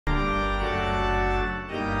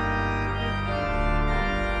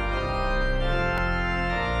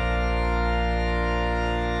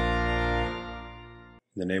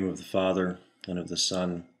In the name of the Father, and of the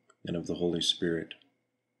Son, and of the Holy Spirit.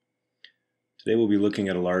 Today we'll be looking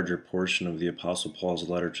at a larger portion of the Apostle Paul's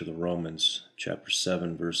letter to the Romans, chapter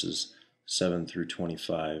 7, verses 7 through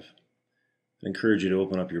 25. I encourage you to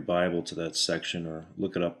open up your Bible to that section or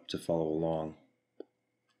look it up to follow along.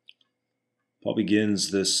 Paul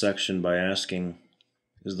begins this section by asking,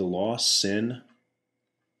 is the law sin? It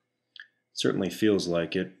certainly feels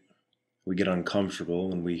like it. We get uncomfortable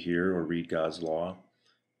when we hear or read God's law,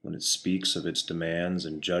 when it speaks of its demands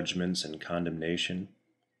and judgments and condemnation.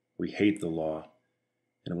 We hate the law,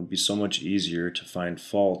 and it would be so much easier to find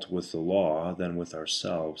fault with the law than with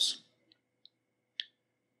ourselves.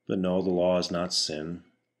 But no, the law is not sin.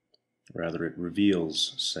 Rather, it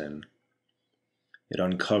reveals sin. It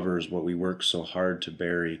uncovers what we work so hard to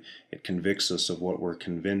bury. It convicts us of what we're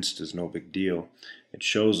convinced is no big deal. It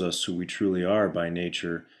shows us who we truly are by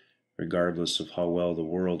nature, regardless of how well the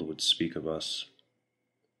world would speak of us.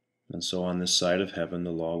 And so on this side of heaven,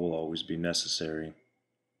 the law will always be necessary.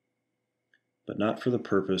 But not for the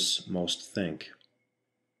purpose most think.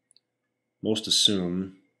 Most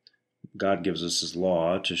assume God gives us His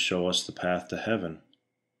law to show us the path to heaven.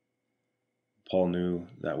 Paul knew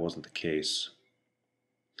that wasn't the case.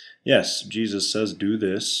 Yes, Jesus says, do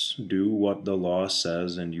this, do what the law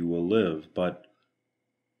says, and you will live. But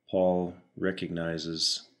Paul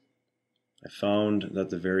recognizes, I found that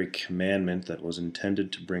the very commandment that was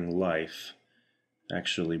intended to bring life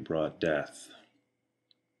actually brought death.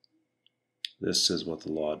 This is what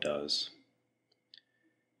the law does.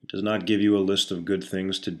 It does not give you a list of good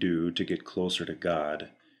things to do to get closer to God. It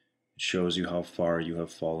shows you how far you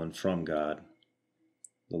have fallen from God.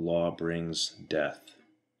 The law brings death.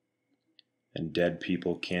 And dead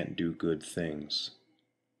people can't do good things.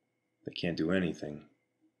 They can't do anything.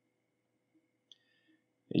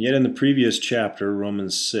 And yet in the previous chapter,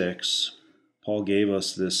 Romans 6, Paul gave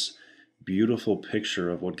us this beautiful picture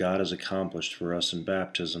of what God has accomplished for us in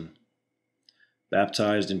baptism.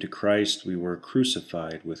 Baptized into Christ, we were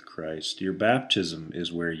crucified with Christ. Your baptism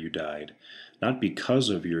is where you died, not because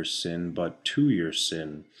of your sin, but to your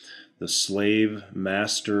sin. The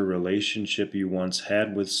slave-master relationship you once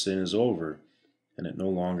had with sin is over, and it no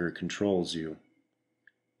longer controls you.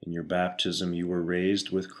 In your baptism, you were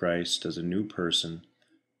raised with Christ as a new person,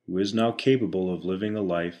 who is now capable of living a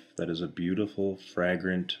life that is a beautiful,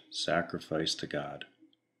 fragrant sacrifice to God.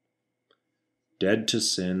 Dead to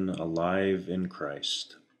sin, alive in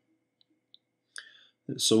Christ.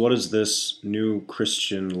 So what does this new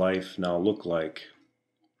Christian life now look like?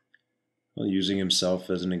 Well, using himself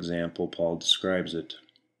as an example, Paul describes it.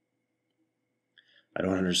 I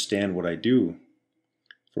don't understand what I do.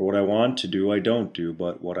 For what I want to do, I don't do,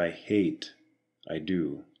 but what I hate, I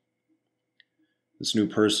do. This new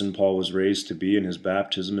person Paul was raised to be in his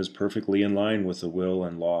baptism is perfectly in line with the will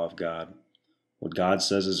and law of God. What God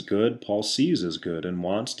says is good, Paul sees as good and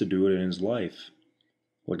wants to do it in his life.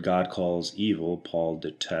 What God calls evil, Paul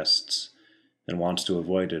detests and wants to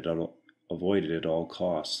avoid it at all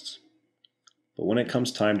costs. But when it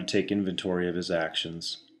comes time to take inventory of his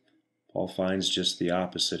actions, Paul finds just the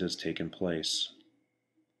opposite has taken place.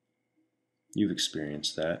 You've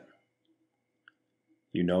experienced that.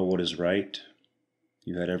 You know what is right.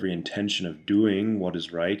 You had every intention of doing what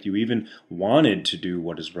is right. You even wanted to do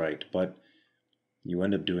what is right, but you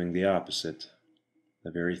end up doing the opposite, the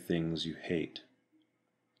very things you hate.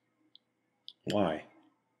 Why?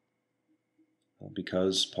 Well,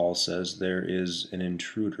 because Paul says there is an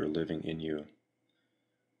intruder living in you,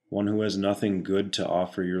 one who has nothing good to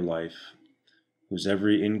offer your life, whose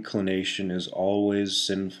every inclination is always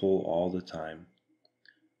sinful all the time,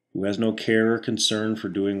 who has no care or concern for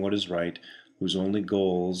doing what is right, whose only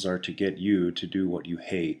goals are to get you to do what you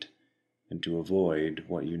hate and to avoid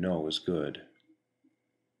what you know is good.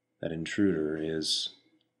 That intruder is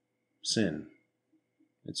sin.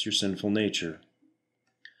 It's your sinful nature.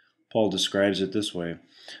 Paul describes it this way: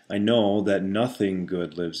 I know that nothing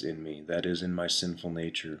good lives in me, that is, in my sinful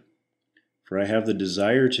nature. For I have the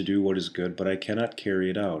desire to do what is good, but I cannot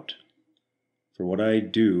carry it out. For what I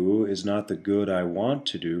do is not the good I want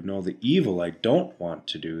to do, no, the evil I don't want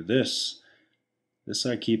to do. This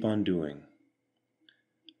I keep on doing.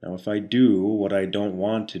 Now if I do what I don't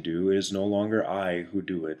want to do, it is no longer I who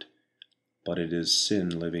do it, but it is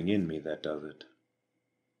sin living in me that does it.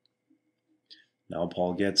 Now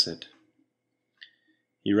Paul gets it.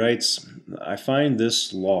 He writes, I find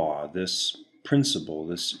this law, this principle,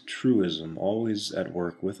 this truism always at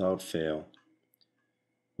work without fail.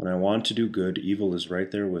 When I want to do good, evil is right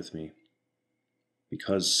there with me.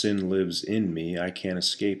 Because sin lives in me, I can't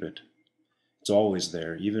escape it. It's always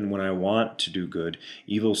there. Even when I want to do good,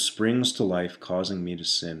 evil springs to life, causing me to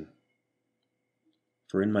sin.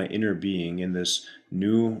 For in my inner being, in this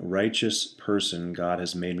new righteous person God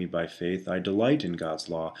has made me by faith, I delight in God's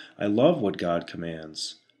law. I love what God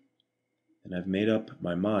commands. And I've made up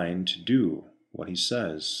my mind to do what he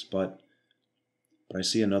says. But I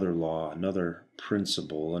see another law, another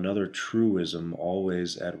principle, another truism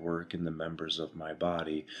always at work in the members of my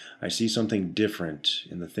body. I see something different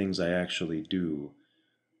in the things I actually do,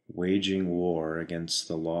 waging war against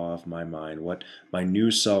the law of my mind, what my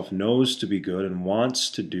new self knows to be good and wants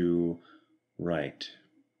to do right.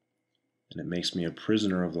 And it makes me a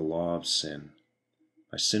prisoner of the law of sin,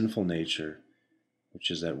 my sinful nature, which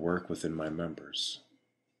is at work within my members.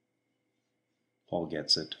 Paul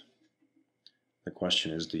gets it. The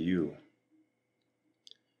question is, do you?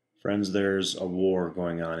 Friends, there's a war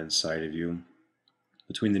going on inside of you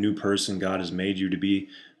between the new person God has made you to be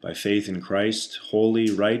by faith in Christ, holy,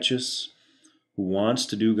 righteous, who wants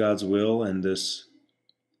to do God's will, and this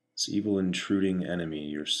evil intruding enemy,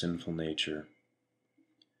 your sinful nature.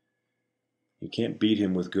 You can't beat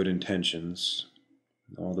him with good intentions.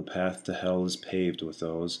 All the path to hell is paved with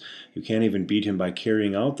those. You can't even beat him by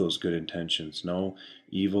carrying out those good intentions. No,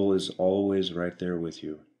 evil is always right there with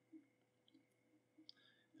you.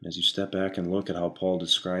 And as you step back and look at how Paul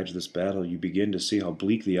describes this battle, you begin to see how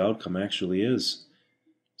bleak the outcome actually is.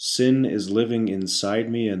 Sin is living inside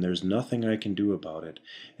me, and there's nothing I can do about it.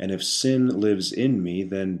 And if sin lives in me,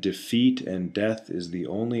 then defeat and death is the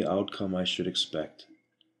only outcome I should expect.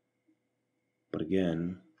 But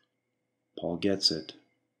again, Paul gets it.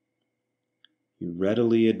 He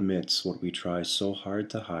readily admits what we try so hard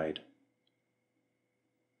to hide.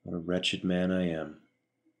 What a wretched man I am.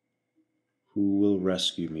 Who will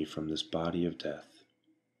rescue me from this body of death?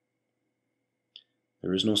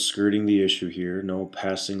 There is no skirting the issue here, no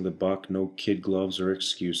passing the buck, no kid gloves or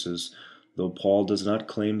excuses. Though Paul does not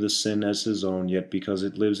claim the sin as his own, yet because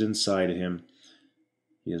it lives inside of him,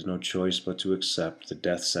 he has no choice but to accept the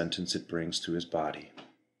death sentence it brings to his body.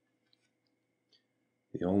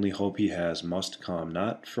 The only hope he has must come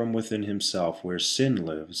not from within himself, where sin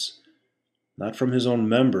lives, not from his own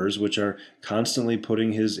members, which are constantly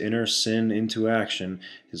putting his inner sin into action.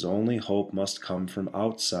 His only hope must come from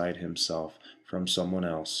outside himself, from someone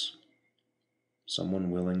else,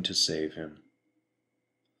 someone willing to save him,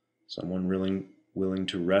 someone willing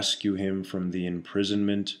to rescue him from the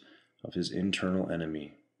imprisonment of his internal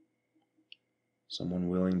enemy, someone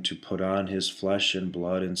willing to put on his flesh and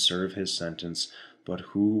blood and serve his sentence, but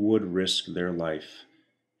who would risk their life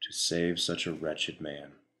to save such a wretched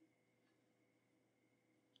man?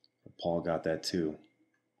 Paul got that too.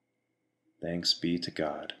 Thanks be to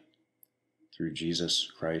God, through Jesus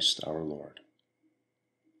Christ our Lord.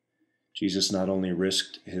 Jesus not only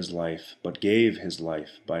risked his life, but gave his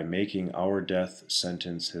life by making our death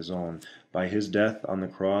sentence his own. By his death on the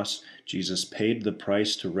cross, Jesus paid the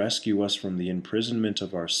price to rescue us from the imprisonment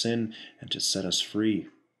of our sin and to set us free.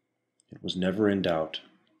 It was never in doubt.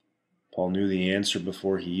 Paul knew the answer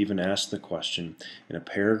before he even asked the question. In a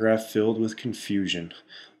paragraph filled with confusion,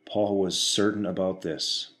 Paul was certain about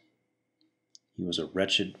this. He was a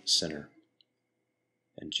wretched sinner,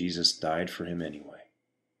 and Jesus died for him anyway.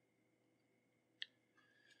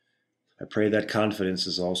 I pray that confidence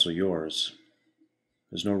is also yours.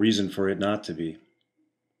 There's no reason for it not to be.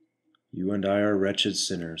 You and I are wretched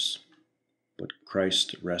sinners, but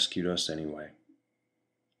Christ rescued us anyway.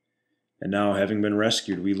 And now, having been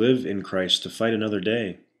rescued, we live in Christ to fight another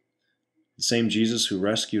day. The same Jesus who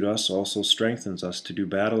rescued us also strengthens us to do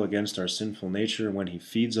battle against our sinful nature when he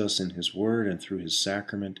feeds us in his word and through his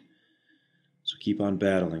sacrament. So keep on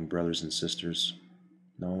battling, brothers and sisters.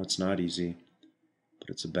 No, it's not easy, but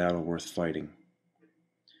it's a battle worth fighting.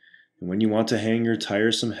 And when you want to hang your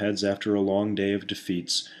tiresome heads after a long day of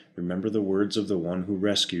defeats, remember the words of the one who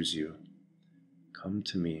rescues you. Come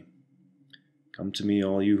to me. Come to me,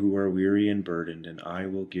 all you who are weary and burdened, and I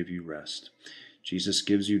will give you rest. Jesus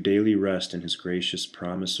gives you daily rest in his gracious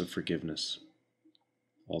promise of forgiveness.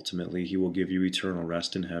 Ultimately, he will give you eternal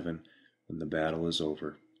rest in heaven when the battle is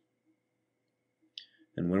over.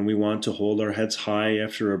 And when we want to hold our heads high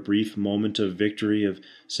after a brief moment of victory, of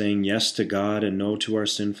saying yes to God and no to our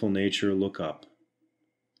sinful nature, look up.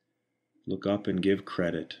 Look up and give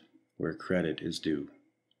credit where credit is due.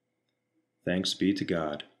 Thanks be to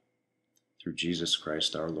God, through Jesus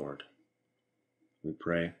Christ our Lord. We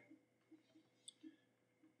pray.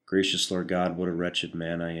 Gracious Lord God, what a wretched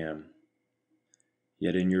man I am.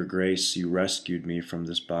 Yet in your grace you rescued me from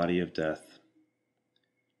this body of death.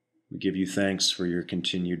 We give you thanks for your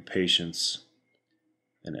continued patience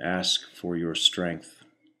and ask for your strength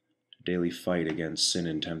daily fight against sin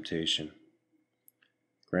and temptation.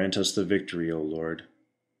 Grant us the victory, O Lord,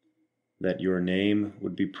 that your name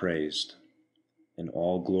would be praised and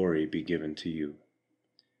all glory be given to you.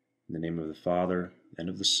 In the name of the Father, and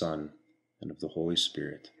of the Son, and of the Holy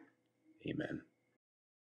Spirit. Amen.